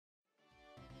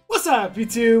What's up,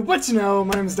 YouTube? What you know?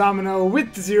 My name is Domino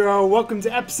with the Zero. Welcome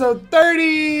to episode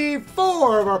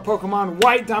 34 of our Pokemon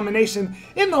White Domination.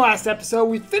 In the last episode,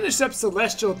 we finished up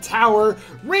Celestial Tower,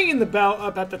 ringing the bell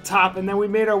up at the top, and then we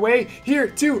made our way here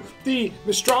to the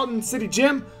Mistralton City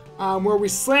Gym, where we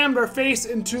slammed our face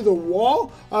into the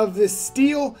wall of this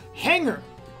steel hangar.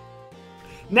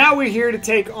 Now we're here to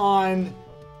take on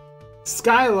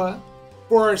Skyla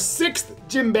for our 6th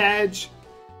gym badge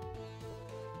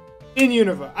in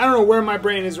Unova. I don't know where my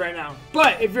brain is right now.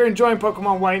 But if you're enjoying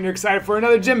Pokemon White and you're excited for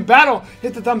another gym battle,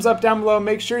 hit the thumbs up down below,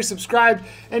 make sure you're subscribed,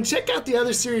 and check out the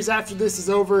other series after this is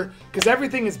over, because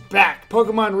everything is back.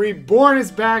 Pokemon Reborn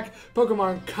is back.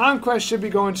 Pokemon Conquest should be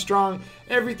going strong.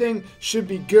 Everything should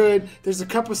be good. There's a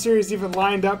couple series even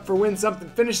lined up for when something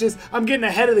finishes. I'm getting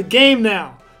ahead of the game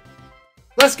now.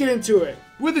 Let's get into it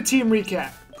with a team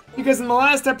recap. Because in the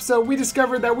last episode, we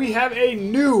discovered that we have a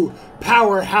new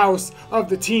powerhouse of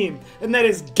the team, and that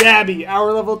is Gabby,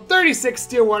 our level 36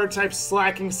 Steel Water type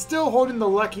slacking, still holding the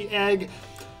lucky egg.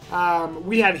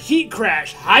 We have Heat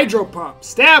Crash, Hydro Pump,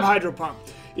 Stab Hydro Pump,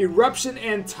 Eruption,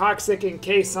 and Toxic in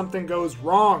case something goes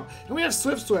wrong. And we have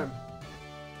Swift Swim.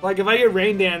 Like if I get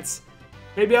Rain Dance,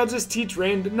 maybe I'll just teach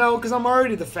Rain. No, because I'm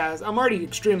already I'm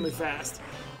extremely fast.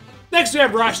 Next we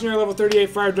have Roshni, our level 38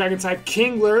 Fire Dragon type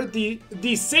Kingler,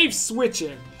 the safe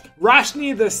switch-in.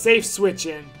 Roshni, the safe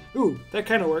switch-in. Ooh, that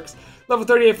kind of works. Level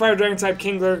 38 Fire Dragon type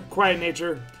Kingler, Quiet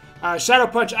Nature. Shadow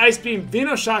Punch, Ice Beam,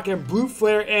 Venoshock, and Blue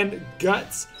Flare, and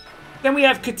Guts. Then we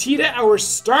have Katita, our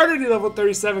starter, the level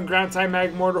 37 Ground type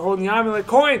Magmortar, holding the Amulet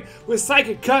Coin with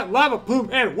Psychic Cut, Lava Plume,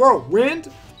 and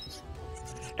Whirlwind.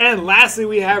 And lastly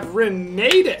we have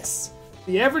Renatus,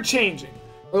 the ever-changing,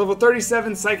 level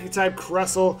 37 Psychic type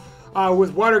Crustle,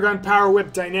 with Water Gun, Power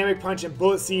Whip, Dynamic Punch, and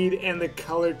Bullet Seed, and the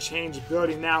color change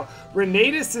ability. Now,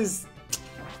 Renatus is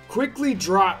quickly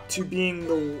dropped to being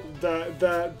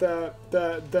the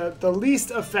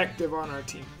least effective on our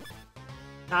team.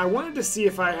 Now, I wanted to see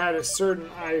if I had a certain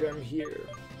item here.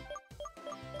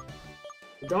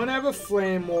 I don't have a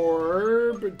Flame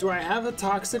Orb. Do I have a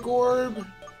Toxic Orb?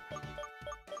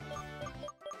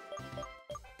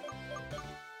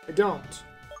 I don't.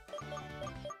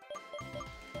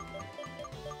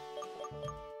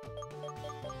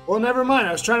 Well, never mind.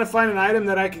 I was trying to find an item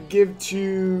that I could give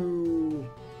to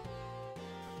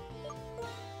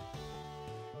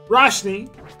Roshni,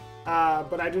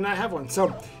 but I do not have one.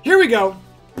 So, here we go.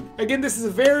 Again, this is a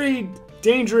very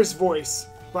dangerous voice,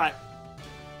 but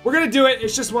we're going to do it.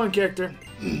 It's just one character.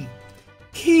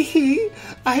 Hee hee,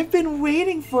 I've been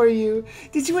waiting for you.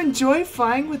 Did you enjoy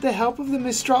flying with the help of the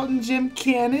Mistralton Gym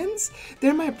cannons?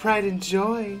 They're my pride and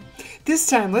joy. This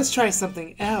time, let's try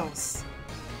something else.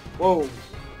 Whoa.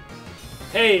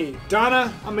 Hey,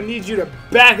 Donna, I'm gonna need you to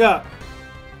back up.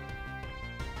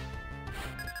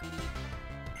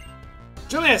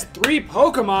 She only has 3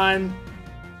 Pokemon.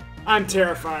 I'm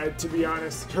terrified, to be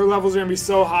honest. Her levels are gonna be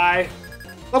so high.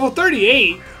 Level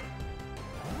 38?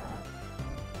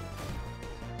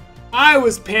 I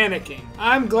was panicking.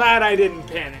 I'm glad I didn't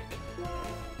panic.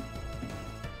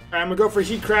 Alright, I'm gonna go for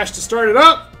Heat Crash to start it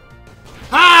up.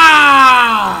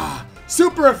 Ah!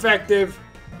 Super effective.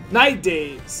 Night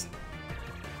Days.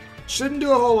 Shouldn't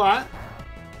do a whole lot.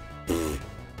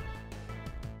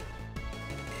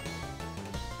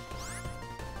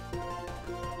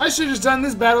 I should have just done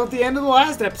this battle at the end of the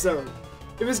last episode.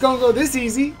 If it's gonna go this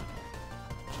easy.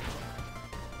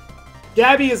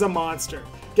 Gabby is a monster.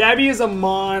 Gabby is a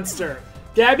monster.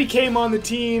 Gabby came on the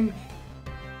team.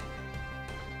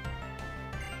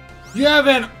 You have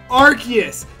an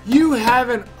Arceus. You have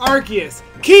an Arceus.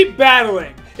 Keep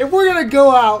battling. If we're gonna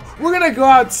go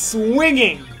out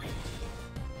swinging.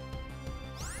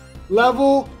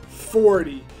 Level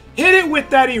 40. Hit it with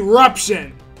that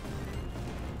eruption.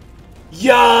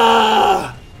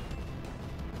 Yeah.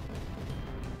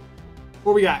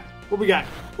 What we got? What we got?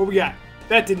 What we got?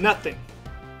 That did nothing.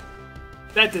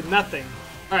 That did nothing.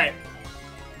 Alright.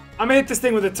 I'm gonna hit this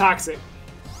thing with a Toxic.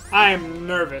 I am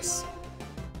nervous.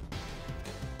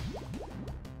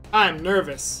 I'm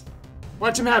nervous.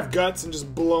 Watch him have Guts and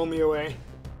just blow me away.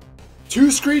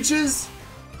 2 Screeches?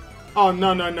 Oh,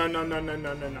 no, no, no, no, no, no,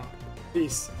 no, no, no.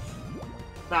 Peace.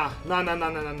 Nah, no, no, no,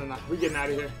 no, no, no, no. We're getting out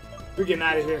of here. We're getting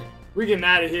out of here. We're getting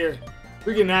out of here.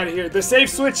 We're getting out of here. The safe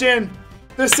switch in.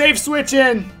 The safe switch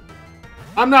in.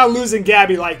 I'm not losing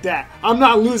Gabby like that. I'm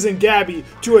not losing Gabby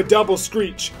to a double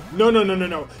Screech. No, no, no, no,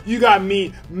 no. You got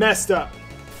me messed up.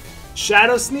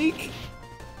 Shadow Sneak?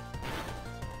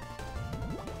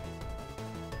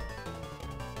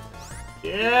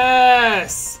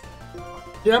 Yes!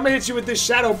 Yeah, I'm gonna hit you with this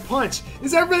Shadow Punch.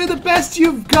 Is that really the best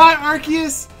you've got,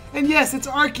 Arceus? And yes, it's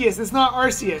Arceus, it's not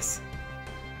Arceus.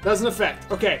 Doesn't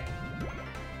affect. Okay.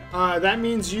 That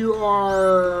means you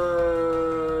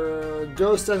are...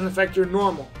 Ghost doesn't affect your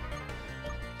normal.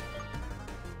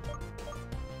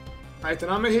 Alright, then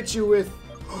I'm gonna hit you with...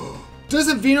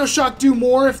 Doesn't Venoshock do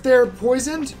more if they're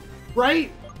poisoned?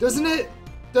 Right? Doesn't it?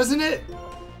 Doesn't it?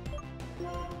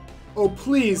 Oh,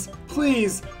 please,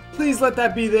 please, please let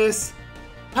that be this.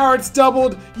 Power's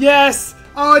doubled. Yes!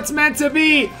 Oh, it's meant to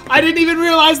be! I didn't even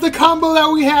realize the combo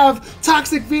that we have!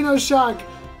 Toxic Venoshock!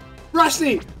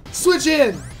 Rusty, switch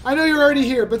in! I know you're already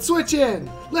here, but switch in!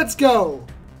 Let's go!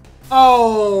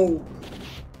 Oh!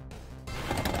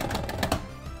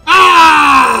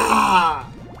 Ah!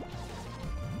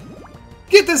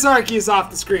 Get this Arceus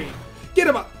off the screen! Get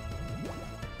him up!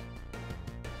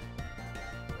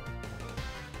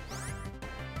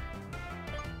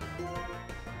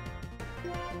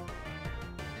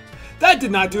 That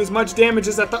did not do as much damage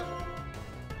as I thought.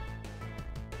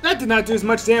 That did not do as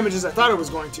much damage as I thought it was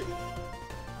going to.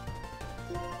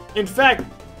 In fact,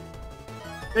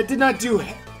 that did not do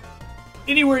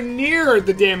anywhere near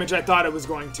the damage I thought it was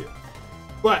going to.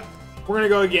 But we're gonna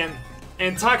go again,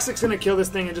 and Toxic's gonna kill this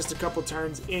thing in just a couple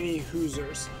turns. Any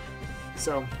Hoosers.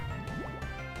 So,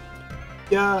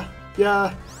 yeah.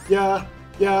 I'm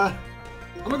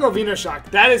gonna go Venoshock.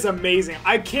 That is amazing.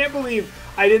 I can't believe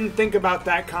I didn't think about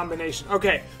that combination.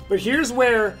 Okay, but here's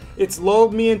where it's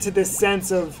lulled me into this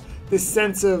sense of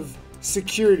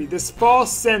security, this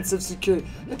false sense of security.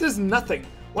 It does nothing.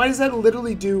 Why does that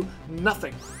literally do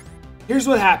nothing? Here's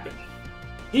what happened.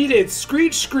 He did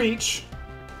Screech, Screech,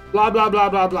 blah, blah, blah,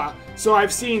 blah, blah. So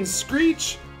I've seen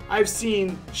Screech, I've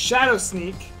seen Shadow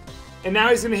Sneak, and now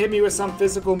he's gonna hit me with some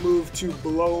physical move to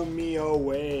blow me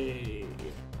away.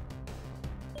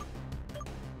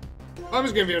 I'm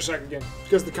just gonna Venoshock again,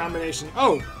 because the combination.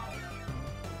 Oh!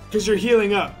 Because you're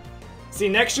healing up. See,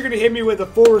 next you're gonna hit me with a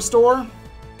full restore.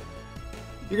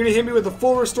 You're gonna hit me with a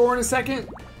full restore in a second,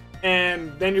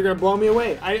 and then you're gonna blow me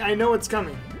away. I know it's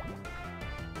coming.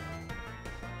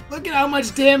 Look at how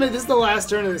much damage. This is the last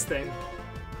turn of this thing.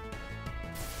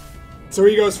 So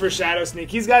he goes for Shadow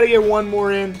Sneak. He's gotta get one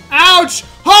more in. Ouch!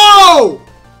 Ho!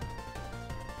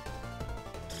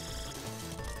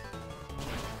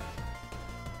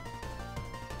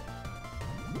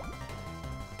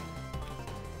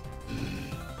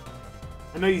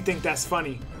 I know you think that's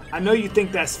funny. I know you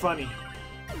think that's funny.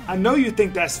 I know you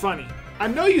think that's funny. I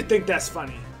know you think that's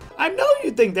funny. I know you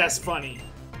think that's funny.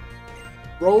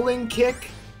 Rolling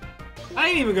kick? I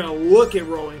ain't even gonna look at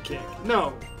rolling kick.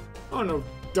 No. Oh no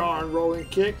darn rolling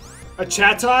kick. A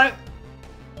Chatot?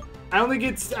 I only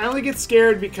get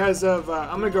scared because of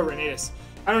I'm gonna go Renatus.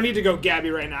 I don't need to go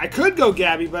Gabby right now. I could go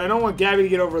Gabby, but I don't want Gabby to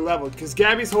get over leveled because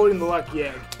Gabby's holding the lucky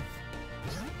egg.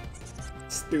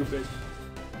 Stupid.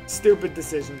 Stupid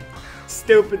decision.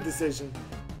 Stupid decision.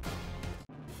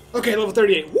 Okay, level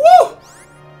 38. Woo!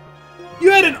 You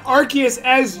had an Arceus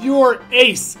as your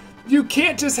ace. You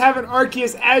can't just have an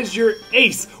Arceus as your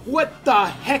ace. What the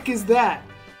heck is that?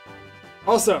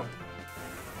 Also,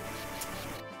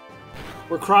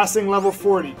 we're crossing level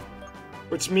 40,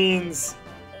 which means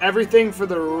everything for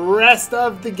the rest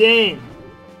of the game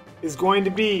is going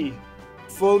to be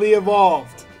fully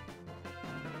evolved.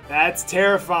 That's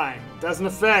terrifying. Doesn't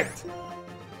affect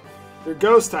your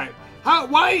ghost type.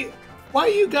 Why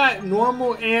you got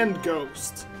normal and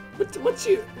ghost? What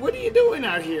are you doing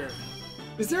out here?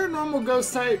 Is there a normal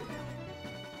ghost type?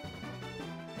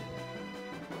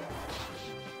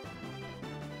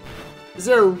 Is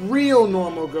there a real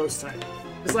normal ghost type?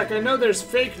 It's like I know there's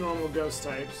fake normal ghost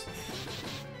types.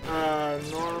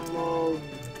 Normal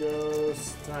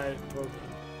ghost type Pokemon.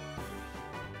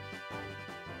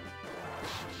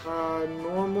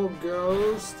 Normal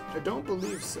ghost? I don't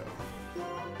believe so.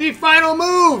 The final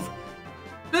move!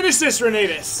 Finish this,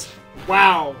 Renatus!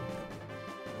 Wow.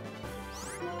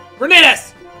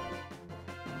 Renatus!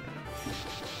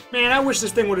 Man, I wish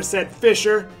this thing would have said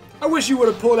Fisher. I wish you would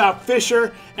have pulled out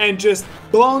Fisher and just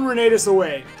blown Renatus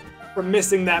away for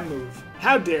missing that move.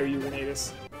 How dare you,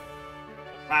 Renatus?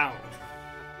 Wow.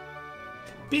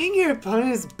 Being your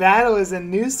opponent's battle is a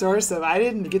new source of I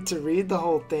didn't get to read the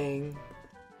whole thing.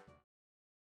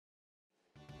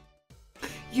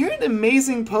 You're an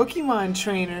amazing Pokemon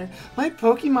trainer. My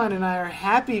Pokemon and I are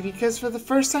happy because for the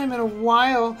first time in a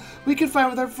while, we can fight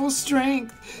with our full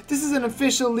strength. This is an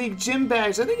official league gym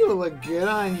badge. I think it will look good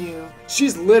on you.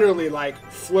 She's literally like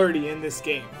flirty in this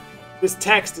game. This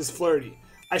text is flirty.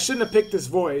 I shouldn't have picked this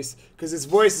voice because this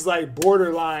voice is like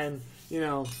borderline, you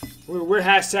know, we're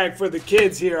hashtag for the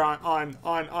kids here on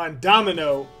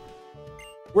Domin0.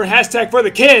 We're hashtag for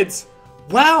the kids.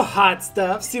 Wow, hot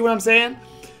stuff. See what I'm saying?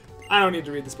 I don't need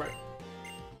to read this part.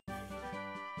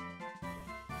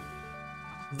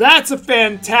 That's a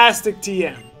fantastic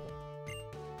TM.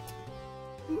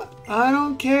 I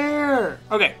don't care.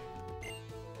 Okay.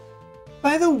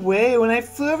 By the way, when I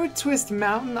flew over Twist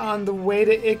Mountain on the way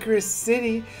to Icarus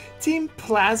City, Team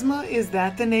Plasma, is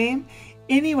that the name?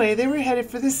 Anyway, they were headed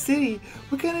for the city.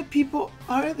 What kind of people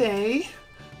are they?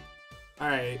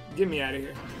 Alright, get me out of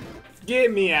here.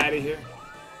 Get me out of here.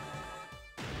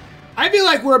 I feel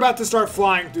like we're about to start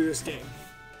flying through this game.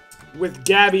 With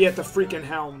Gabby at the freaking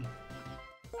helm.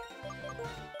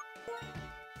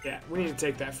 Yeah, we need to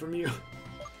take that from you.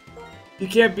 You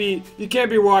can't be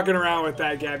walking around with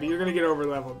that, Gabby. You're gonna get over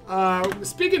leveled.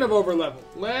 Speaking of over leveled,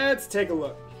 let's take a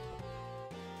look.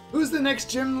 Who's the next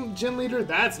gym leader?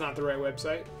 That's not the right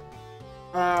website.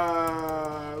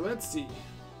 Let's see.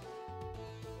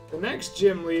 The next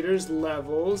gym leader's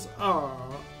levels are...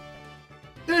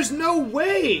 There's no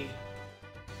way!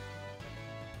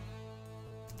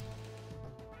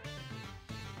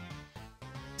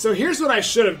 So here's what I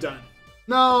should have done.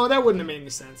 No, that wouldn't have made any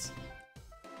sense.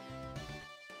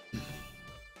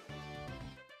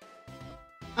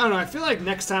 I don't know, I feel like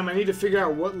next time I need to figure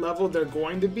out what level they're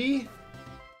going to be.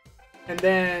 And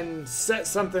then set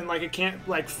something like it can't,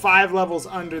 like 5 levels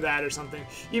under that or something.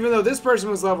 Even though this person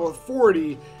was level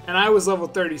 40 and I was level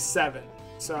 37.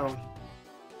 So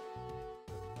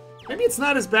maybe it's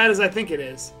not as bad as I think it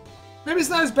is. Maybe it's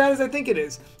not as bad as I think it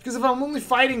is. Because if I'm only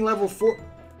fighting level 4...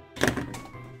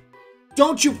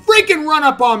 Don't you freaking run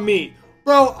up on me!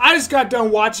 Bro, I just got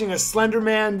done watching a Slender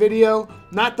Man video.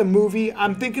 Not the movie.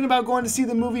 I'm thinking about going to see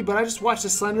the movie, but I just watched a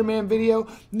Slender Man video.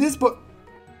 This book...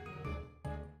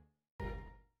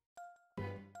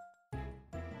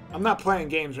 I'm not playing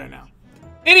games right now.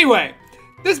 Anyway,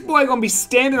 this boy gonna be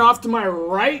standing off to my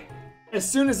right as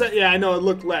soon as I... Yeah, I know it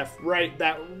looked left, right,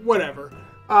 that... Whatever.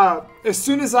 As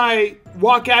soon as I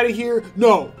walk out of here,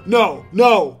 no, no,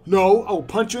 no, no. I will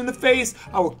punch you in the face.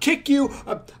 I will kick you.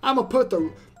 I'm gonna put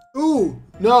the... Ooh,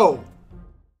 no.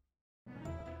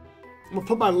 I'm gonna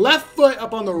put my left foot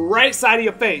up on the right side of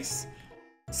your face.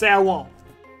 Say I won't.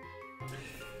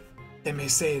 They may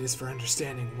say it is for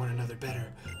understanding one another better,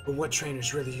 but what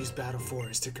trainers really use battle for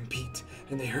is to compete,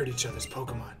 and they hurt each other's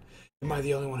Pokemon. Am I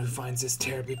the only one who finds this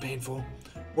terribly painful?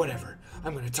 Whatever,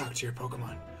 I'm gonna talk to your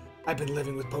Pokemon. I've been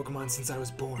living with Pokemon since I was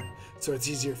born, so it's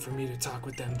easier for me to talk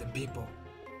with them than people,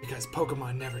 because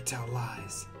Pokemon never tell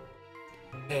lies.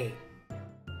 Hey,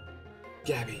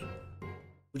 Gabby,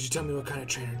 would you tell me what kind of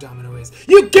trainer Domino is?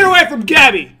 You get away from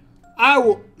Gabby! I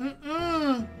will...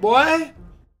 boy?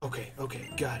 Okay,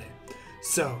 got it.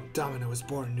 So, Domino was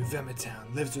born in New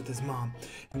Town, lives with his mom,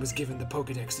 and was given the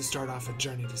Pokedex to start off a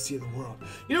journey to see the world.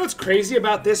 You know what's crazy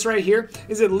about this right here?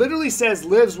 Is it literally says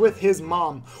lives with his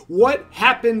mom. What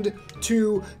happened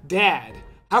to Dad?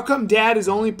 How come Dad is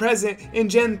only present in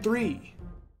Gen 3?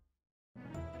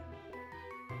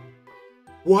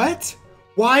 What?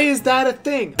 Why is that a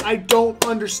thing? I don't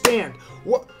understand.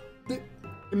 What? It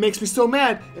makes me so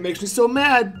mad. It makes me so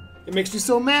mad. It makes me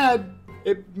so mad.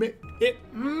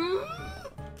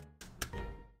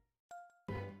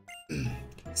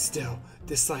 Still,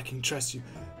 disliking trusts you.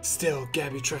 Still,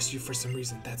 Gabby trusts you for some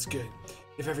reason. That's good.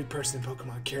 If every person in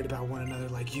Pokemon cared about one another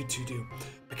like you two do,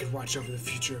 I could watch over the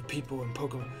future of people in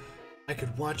Pokemon. I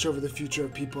could watch over the future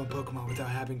of people in Pokemon without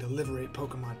having to liberate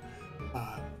Pokemon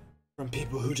from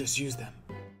people who just use them.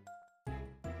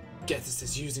 Gethys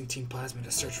is using Team Plasma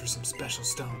to search for some special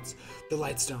stones, the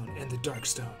Light Stone and the Dark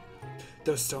Stone.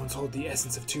 Those stones hold the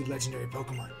essence of 2 legendary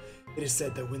Pokemon. It is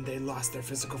said that when they lost their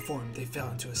physical form, they fell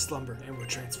into a slumber and were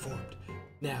transformed.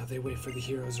 Now they wait for the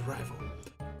hero's arrival.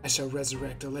 I shall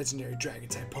resurrect a legendary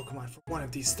Dragon-type Pokemon from one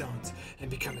of these stones and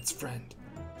become its friend.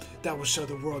 That will show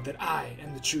the world that I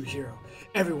am the true hero.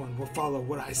 Everyone will follow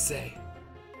what I say.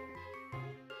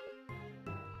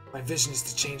 My vision is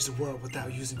to change the world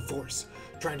without using force.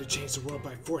 Trying to change the world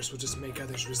by force will just make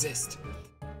others resist.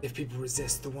 If people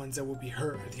resist, the ones that will be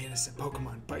hurt are the innocent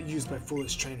Pokemon, but used by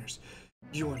foolish trainers.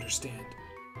 You understand.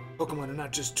 Pokemon are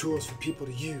not just tools for people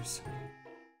to use.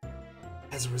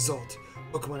 As a result,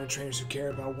 Pokemon and trainers who care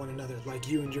about one another, like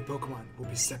you and your Pokemon, will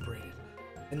be separated.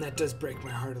 And that does break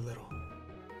my heart a little.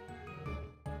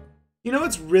 You know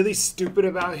what's really stupid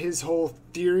about his whole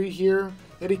theory here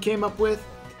that he came up with?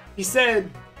 He said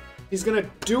he's gonna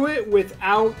do it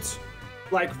without,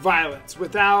 like, violence,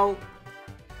 without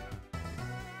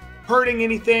hurting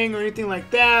anything or anything like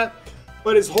that.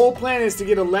 But his whole plan is to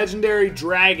get a legendary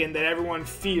dragon that everyone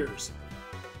fears.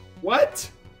 What?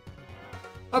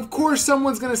 Of course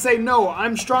someone's gonna say, no,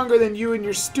 I'm stronger than you and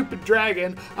your stupid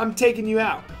dragon. I'm taking you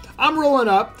out. I'm rolling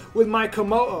up with my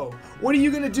Komodo. What are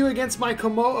you gonna do against my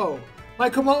Komodo? My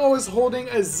Komodo is holding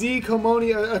a Z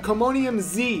Komonium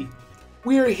Z.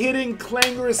 We are hitting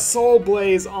Clangorous Soul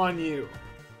Blaze on you.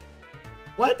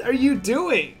 What are you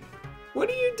doing? What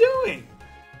are you doing?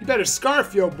 You better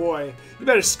scarf yo boy. You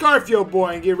better scarf yo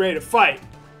boy and get ready to fight.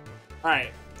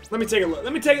 Alright, let me take a look.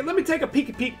 Let me take a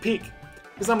peek.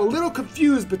 Because I'm a little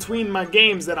confused between my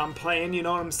games that I'm playing, you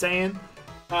know what I'm saying?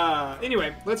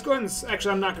 Anyway, let's go ahead and...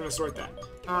 Actually, I'm not going to sort that.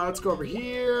 Let's go over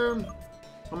here.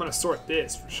 I'm going to sort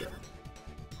this for sure.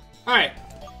 Alright.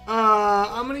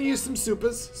 I'm going to use some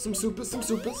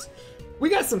supas. We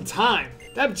got some time.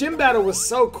 That gym battle was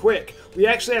so quick. We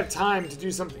actually have time to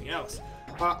do something else.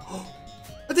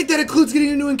 I think that includes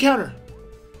getting a new encounter.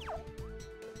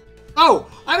 Oh,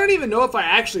 I don't even know if I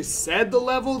actually said the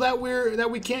level that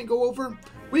we can't go over.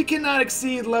 We cannot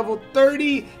exceed level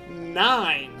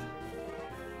 39.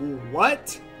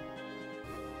 What?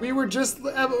 We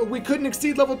couldn't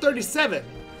exceed level 37.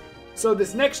 So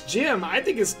this next gym, I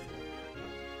think is...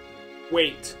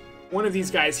 Wait, one of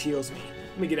these guys heals me.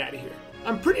 Let me get out of here.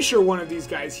 I'm pretty sure one of these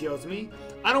guys heals me.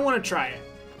 I don't want to try it.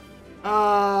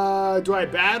 Do I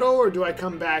battle or do I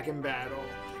come back and battle?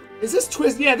 Is this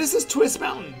Twist? Yeah, this is Twist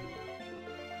Mountain.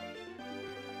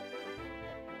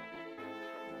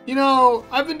 You know,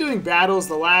 I've been doing battles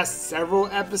the last several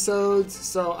episodes,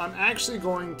 so I'm actually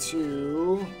going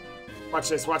to... Watch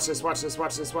this.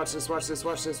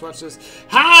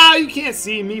 Ha! You can't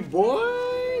see me,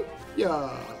 boy!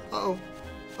 Yeah. Uh-oh.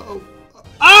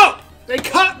 Oh! They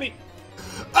caught me!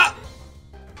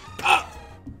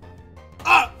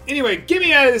 Anyway, get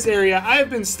me out of this area. I have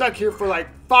been stuck here for like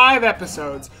 5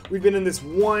 episodes. We've been in this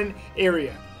one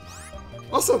area.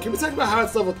 Also, can we talk about how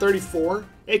it's level 34?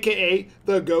 AKA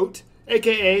the GOAT.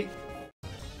 AKA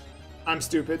I'm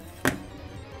stupid.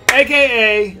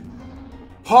 AKA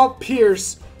Paul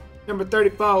Pierce, number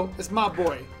 34. It's my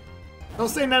boy. Don't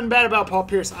say nothing bad about Paul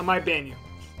Pierce. I might ban you.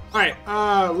 Alright,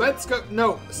 let's go.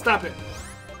 No, stop it.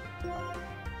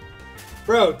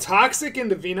 Bro, Toxic and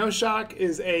Divino Shock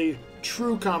is a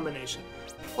true combination.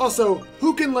 Also,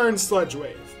 who can learn Sludge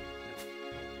Wave?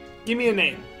 Give me a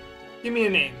name. Give me a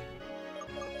name.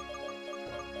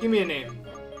 Give me a name.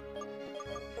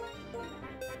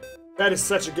 That is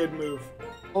such a good move.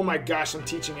 Oh my gosh, I'm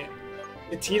teaching it.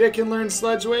 Itita can learn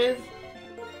Sludge Wave?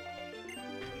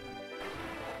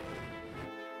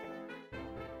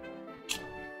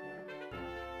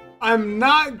 I'm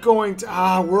not going to...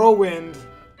 Whirlwind.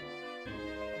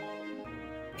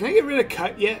 Can I get rid of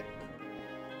Cut yet?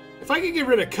 If I can get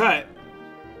rid of Cut...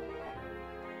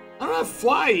 I don't have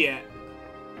Fly yet.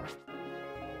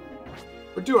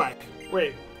 Or do I?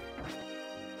 Wait.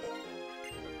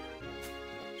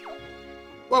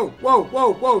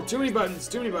 Whoa. Too many buttons.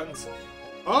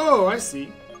 Oh, I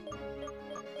see.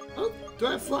 Oh, do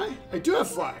I have Fly? I do have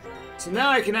Fly. So now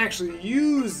I can actually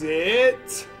use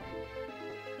it.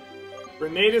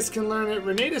 Renatus can learn it.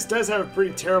 Renatus does have a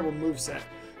pretty terrible moveset.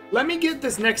 Let me get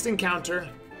this next encounter,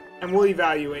 and we'll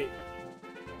evaluate.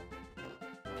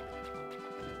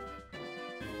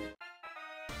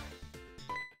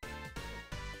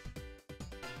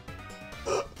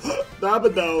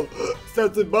 Domino,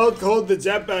 since we both hold the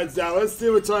jetpacks now, let's see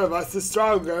which one of us is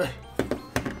stronger.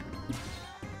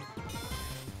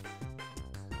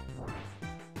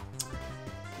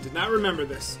 I did not remember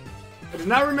this. I did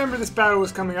not remember this battle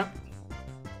was coming up.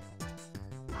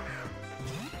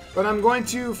 But I'm going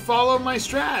to follow my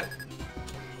strat.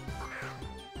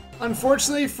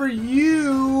 Unfortunately for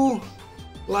you,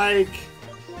 like,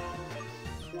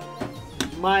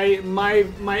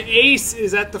 my ace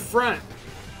is at the front.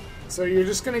 So you're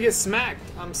just gonna get smacked.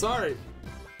 I'm sorry.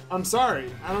 I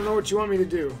don't know what you want me to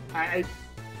do. That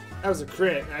was a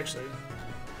crit, actually.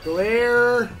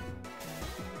 Glare.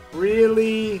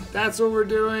 Really? That's what we're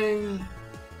doing?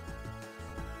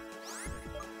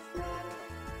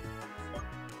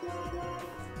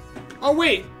 Oh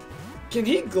wait, can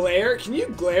he glare? Can you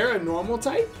glare a normal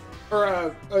type?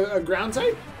 Or a ground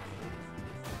type?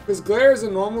 Because glare is a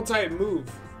normal type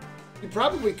move. You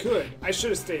probably could. I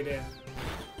should have stayed in.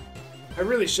 I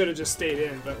really should have just stayed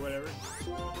in, but whatever.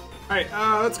 Alright,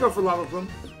 let's go for Lava Plume.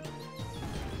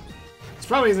 This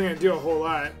probably isn't going to do a whole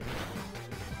lot.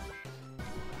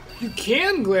 You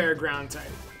can glare a ground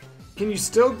type. Can you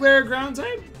still glare a ground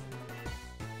type?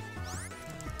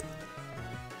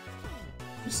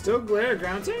 You still glare a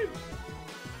ground type?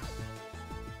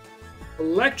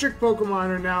 Electric Pokemon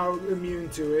are now immune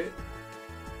to it.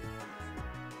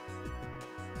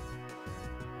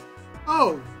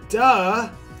 Oh, duh.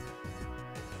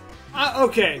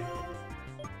 Okay.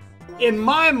 In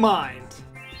my mind,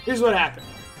 here's what happened.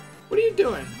 What are you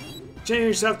doing? Changing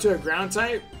yourself to a ground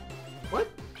type? What?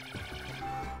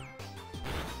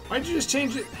 Why'd you just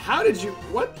change it? How did you?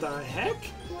 What the heck?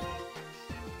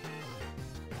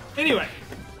 Anyway,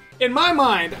 in my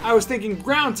mind, I was thinking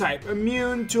ground type,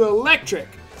 immune to electric.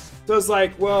 So it's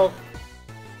like, well,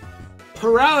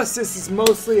 paralysis is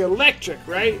mostly electric,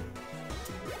 right?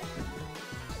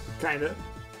 Kinda.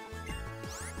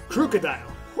 Crocodile.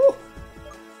 Whew.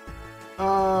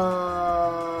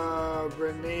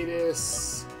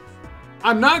 Renatus.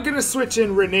 I'm not gonna switch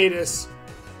in Renatus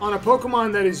on a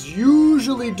Pokemon that is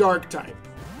usually dark type.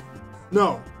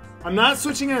 No, I'm not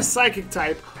switching in a psychic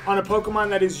type on a Pokemon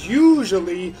that is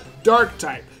usually dark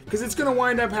type, because it's gonna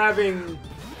wind up having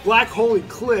Black Hole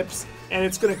Eclipse and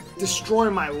it's gonna destroy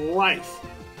my life.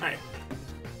 Alright.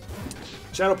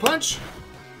 Shadow Punch.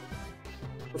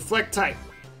 Reflect type.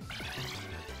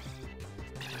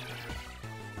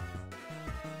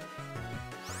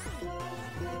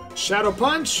 Shadow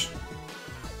Punch.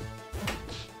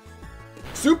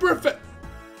 Super effect.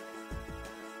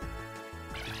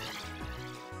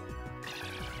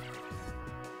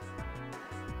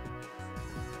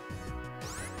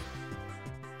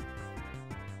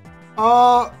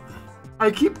 I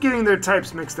keep getting their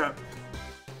types mixed up.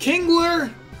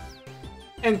 Kingler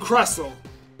and Crustle.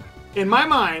 In my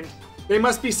mind, they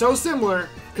must be so similar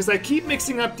because I keep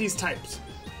mixing up these types.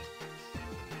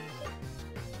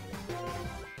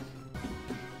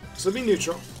 So be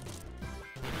neutral.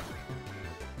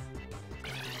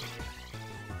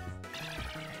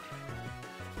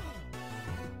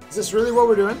 Is this really what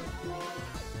we're doing?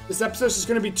 This episode's just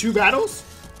gonna be 2 battles?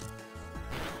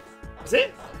 Is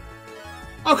it?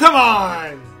 Oh, come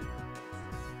on!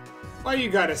 Why you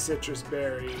got a citrus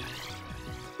berry?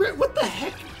 What the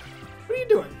heck? What are you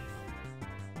doing?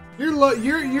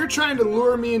 You're trying to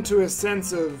lure me into a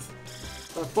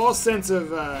false sense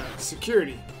of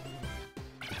security.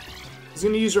 He's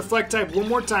gonna use Reflect type one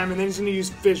more time, and then he's gonna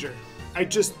use Fissure. I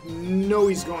just know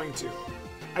he's going to.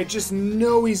 I just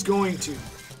know he's going to.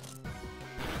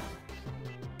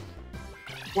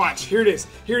 Watch, here it is,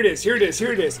 here it is, here it is,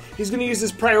 here it is. He's gonna use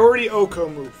his priority Oko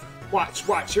move. Watch,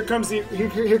 watch. Here comes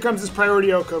his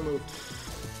priority Oko move.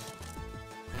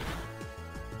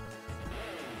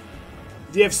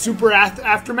 Do you have super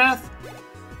aftermath?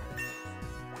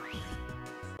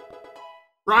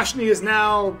 Roshni is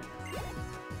now.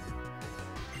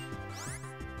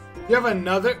 You have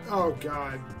another. Oh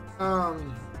god.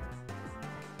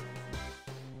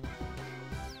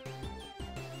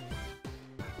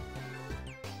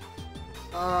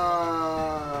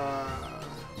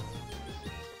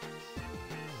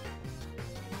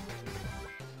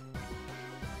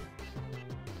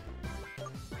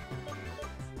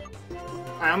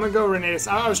 Alright, I'm gonna go Renatus.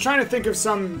 I was trying to think of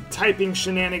some typing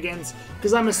shenanigans,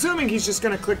 because I'm assuming he's just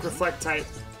gonna click Reflect type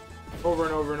over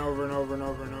and over and over and over and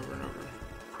over and over and over.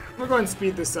 I'm gonna go ahead and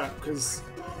speed this up, because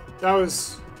that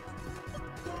was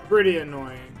pretty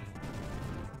annoying.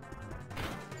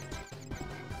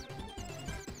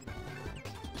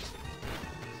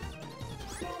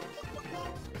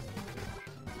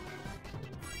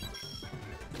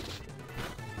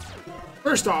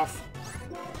 First off,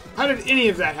 how did any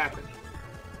of that happen?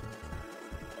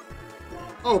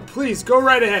 Oh, please, go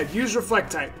right ahead. Use Reflect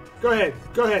type. Go ahead.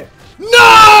 Go ahead.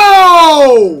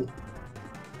 No!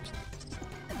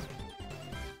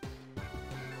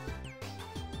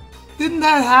 Didn't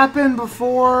that happen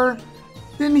before?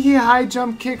 Didn't he high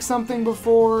jump kick something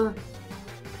before?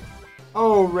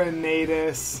 Oh,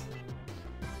 Renatus.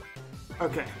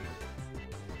 Okay.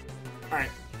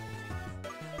 Alright.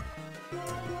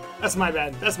 That's my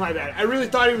bad. That's my bad. I really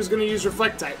thought he was going to use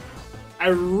Reflect type. I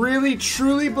really,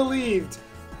 truly believed.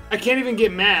 I can't even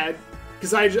get mad,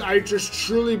 because I just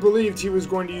truly believed he was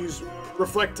going to use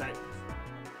Reflect type.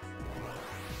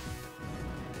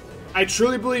 I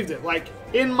truly believed it. Like,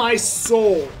 in my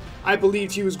soul, I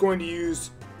believed he was going to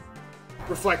use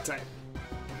Reflect type.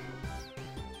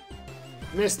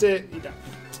 Missed it. He died.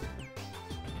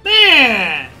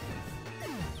 Man!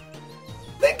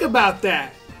 Think about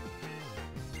that.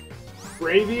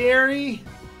 Braviary?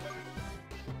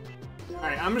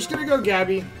 Alright, I'm just gonna go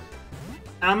Gabby.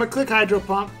 I'm gonna click Hydro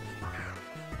Pump.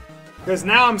 Because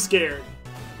now I'm scared.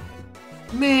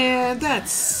 Man, that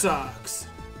sucks.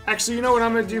 Actually, you know what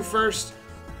I'm gonna do first?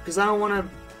 Because I don't wanna...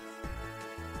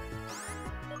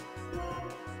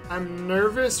 I'm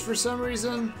nervous for some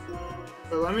reason.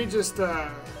 But let me just,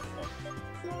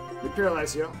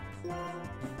 Paralyze Heal.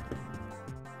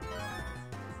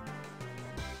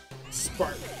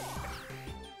 Spark.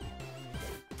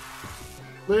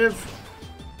 Live.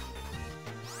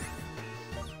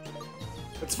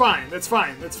 That's fine, that's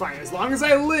fine, that's fine. As long as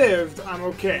I lived, I'm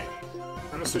okay.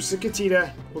 I'm gonna switch to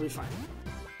Katita, we'll be fine.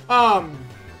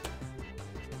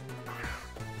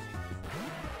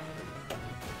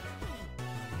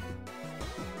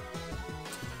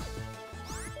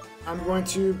 I'm going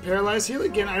to Paralyze Heal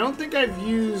again. I don't think I've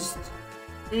used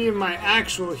any of my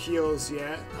actual heals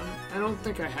yet. I don't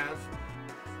think I have.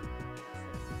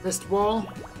 Mist Ball.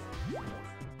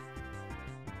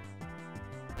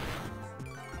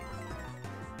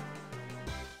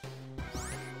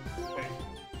 Okay.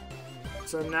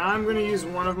 So now I'm going to use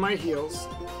one of my heals.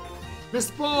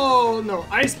 Mist Ball! No,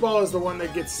 Ice Ball is the one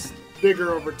that gets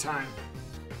bigger over time.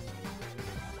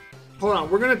 Hold on,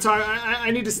 we're going to talk... I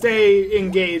need to stay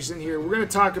engaged in here. We're going to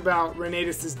talk about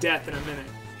Renatus' death in a minute.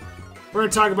 We're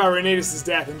going to talk about Renatus'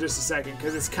 death in just a second,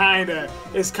 because it's kind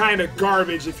of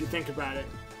garbage if you think about it.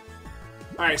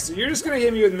 Alright, so you're just going to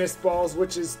hit me with Mist Balls,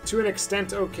 which is to an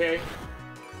extent okay.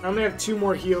 I only have 2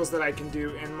 more heals that I can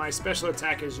do, and my special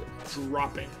attack is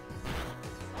dropping.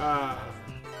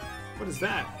 What is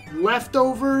that?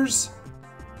 Leftovers?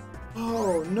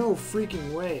 Oh, no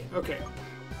freaking way. Okay.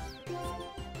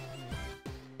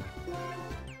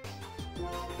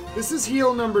 This is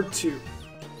heal number 2.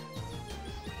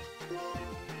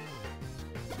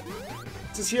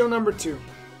 This is heal number 2.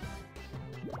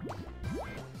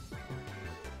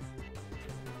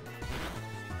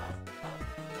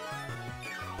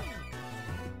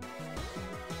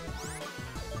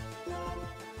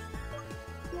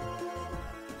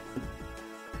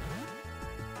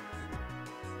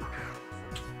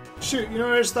 Shoot, you know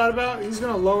what I just thought about? He's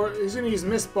gonna use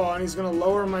Mist Ball and he's gonna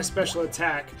lower my special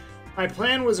attack. My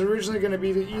plan was originally gonna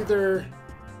be to either...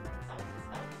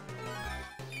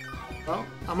 Well,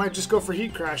 I might just go for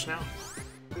Heat Crash now.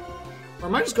 Or I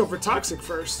might just go for Toxic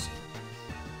first.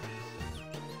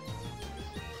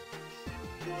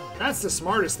 That's the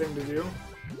smartest thing to do.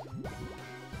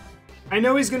 I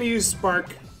know he's gonna use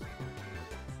Spark.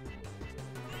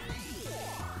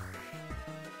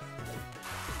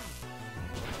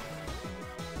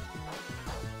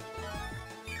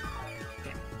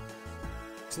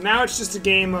 So now it's just a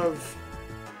game of...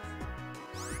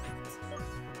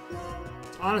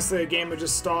 Honestly, a game of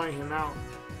just stalling him out.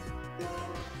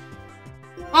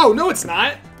 Oh, no it's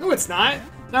not! No it's not!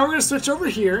 Now we're gonna switch over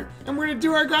here, and we're gonna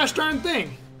do our gosh darn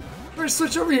thing! We're gonna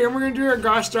switch over here, and we're gonna do our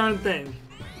gosh darn thing.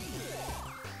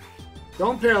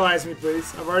 Don't paralyze me,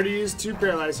 please. I've already used 2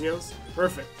 paralyze heals.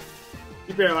 Perfect.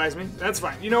 You paralyze me. That's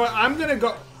fine. You know what? I'm gonna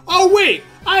go... Oh, wait!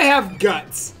 I have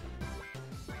Guts!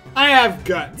 I have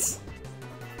Guts.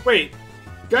 Wait,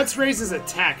 Guts raises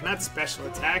attack, not special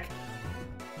attack.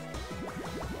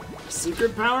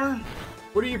 Secret power?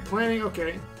 What are you planning?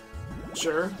 Okay,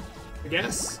 sure, I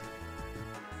guess.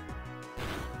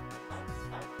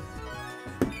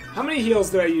 How many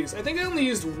heals did I use? I think I only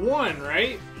used 1,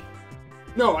 right?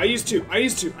 No, I used 2. I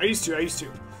used 2.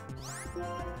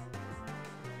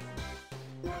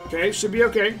 Okay, should be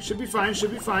okay. Should be fine,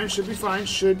 should be fine, should be fine,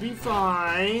 should be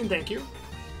fine. Thank you.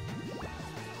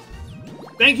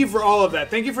 Thank you for all of that.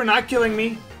 Thank you for not killing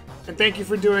me. And thank you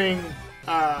for doing...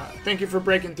 thank you for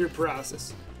breaking through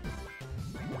paralysis.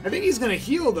 I think he's gonna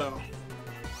heal, though.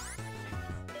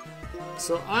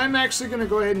 So I'm actually gonna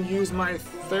go ahead and use my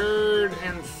 3rd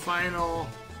and final...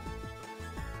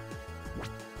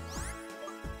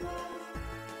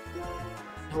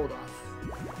 Hold off.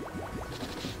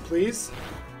 Please?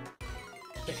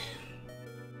 Okay.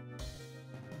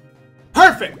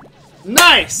 Perfect!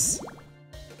 Nice!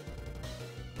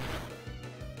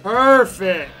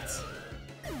 Perfect!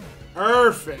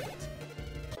 Perfect!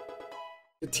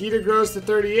 Petita grows to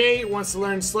 38, wants to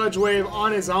learn Sludge Wave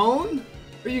on his own?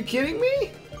 Are you kidding me?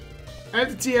 I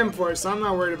have the TM for it, so I'm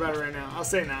not worried about it right now. I'll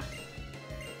say nah.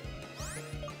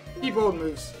 Keep old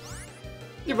moves.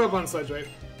 Give up on Sludge Wave.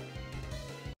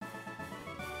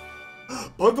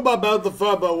 Pokemon about the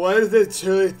fun, but what is it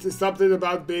truly something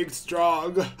about being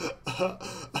strong?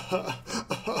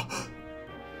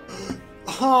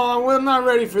 Oh, well, I'm not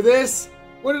ready for this.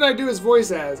 What did I do his voice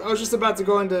as? I was just about to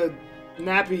go into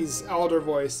Nappy's elder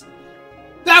voice.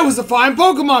 That was a fine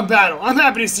Pokemon battle! I'm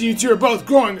happy to see you 2 are both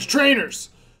growing as trainers!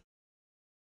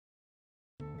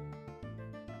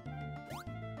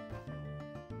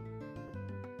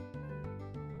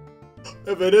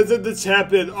 If it isn't the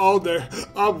champion Alder,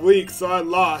 I'm weak, so I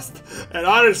lost. And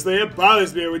honestly, it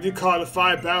bothers me when you call it a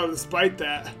fine battle despite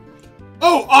that.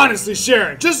 Oh, honestly,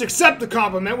 Sharon, just accept the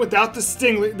compliment without the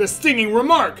stinging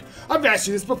remark. I've asked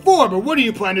you this before, but what do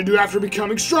you plan to do after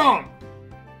becoming strong?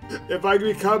 If I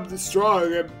get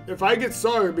strong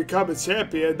and become a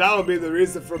champion, that will be the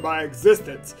reason for my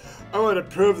existence. I want to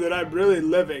prove that I'm really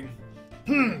living.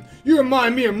 You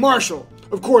remind me of Marshall.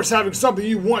 Of course, having something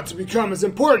you want to become is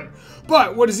important,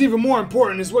 but what is even more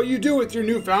important is what you do with your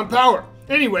newfound power.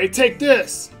 Anyway, take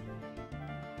this.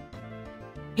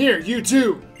 Here, you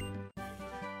too.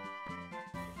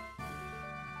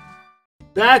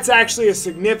 That's actually a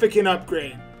significant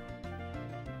upgrade.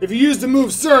 If you use the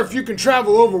move Surf, you can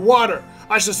travel over water.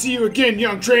 I shall see you again,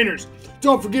 young trainers.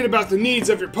 Don't forget about the needs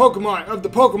of the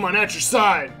Pokemon at your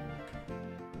side.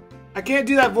 I can't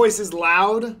do that voice as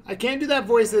loud.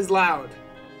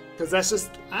 Because that's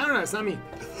just, I don't know, it's not me.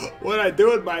 What I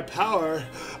do with my power?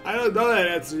 I don't know that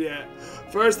answer yet.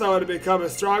 First, I want to become a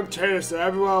strong trainer so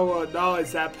everyone will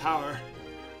acknowledge that power.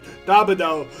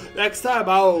 Domin0, next time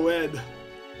I will win.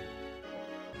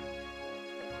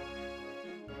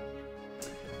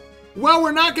 Well,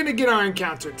 we're not going to get our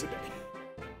encounter today.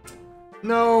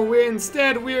 No,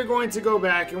 instead we are going to go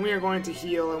back and we are going to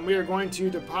heal and we are going to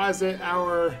deposit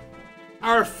our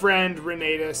friend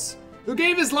Renatus, who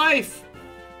gave his life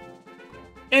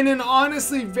in an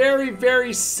honestly very,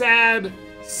 very sad,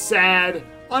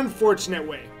 unfortunate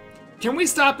way. Can we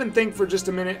stop and think for just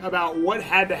a minute about what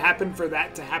had to happen for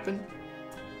that to happen?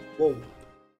 Whoa.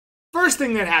 First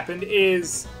thing that happened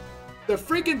is the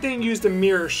freaking thing used a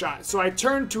mirror shot, so I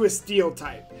turned to a steel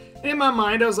type. And in my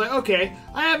mind, I was like, okay,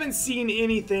 I haven't seen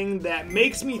anything that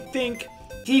makes me think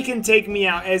he can take me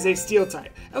out as a steel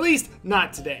type. At least,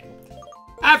 not today.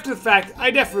 After the fact,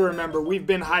 I definitely remember we've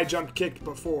been high jump kicked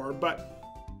before, but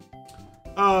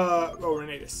oh,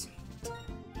 Renatus.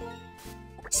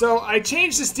 So I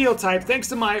changed to steel type thanks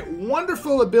to my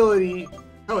wonderful ability,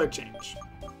 color change.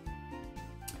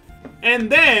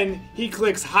 And then he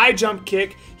clicks high jump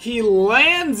kick. He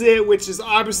lands it, which is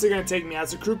obviously going to take me out.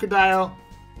 It's a crocodile.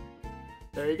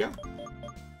 There you go.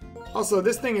 Also,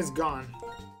 this thing is gone.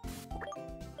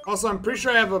 Also, I'm pretty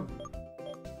sure I have a...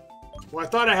 Well, I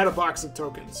thought I had a box of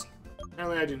tokens.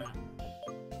 Apparently I do not.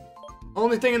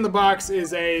 Only thing in the box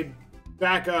is a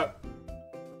backup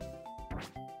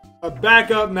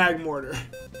Magmortar.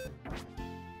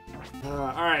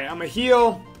 Alright, I'm a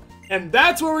heal. And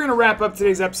that's where we're going to wrap up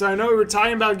today's episode. I know we were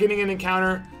talking about getting an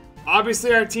encounter.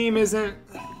 Obviously, our team isn't...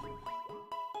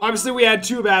 Obviously, we had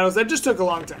 2 battles. That just took a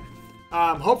long time.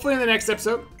 Hopefully, in the next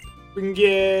episode, we can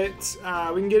get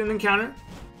an encounter.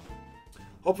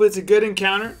 Hopefully, it's a good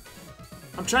encounter.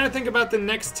 I'm trying to think about the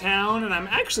next town, and I'm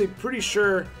actually pretty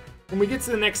sure when we get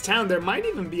to the next town, there might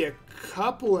even be a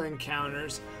couple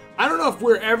encounters. I don't know if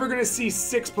we're ever going to see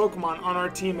 6 Pokemon on our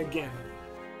team again.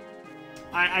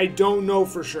 I don't know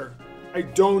for sure. I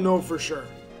don't know for sure.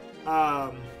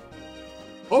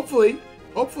 Hopefully,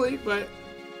 but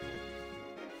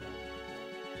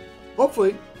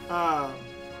hopefully,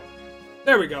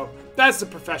 there we go. That's the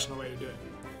professional way to do it.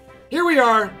 Here we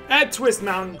are at Twist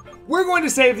Mountain. We're going to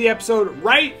save the episode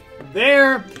right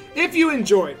there. If you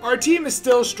enjoyed, our team is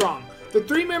still strong. The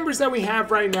 3 members that we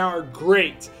have right now are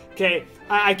great. Okay,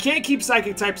 I can't keep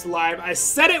Psychic types alive. I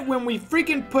said it when we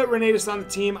freaking put Renatus on the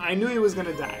team. I knew he was going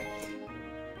to die.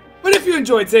 But if you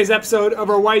enjoyed today's episode of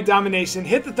our White Domination,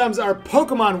 hit the thumbs up. Our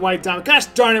Pokemon White Domination. Gosh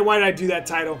darn it, why did I do that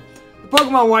title? The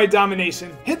Pokemon White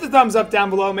Domination. Hit the thumbs up down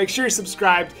below. Make sure you're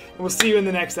subscribed, and we'll see you in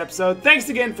the next episode. Thanks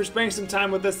again for spending some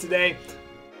time with us today.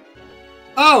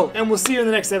 Oh, and we'll see you in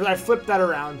the next episode. I flipped that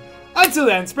around. Until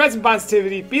then, spread some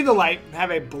positivity, be the light, and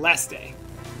have a blessed day.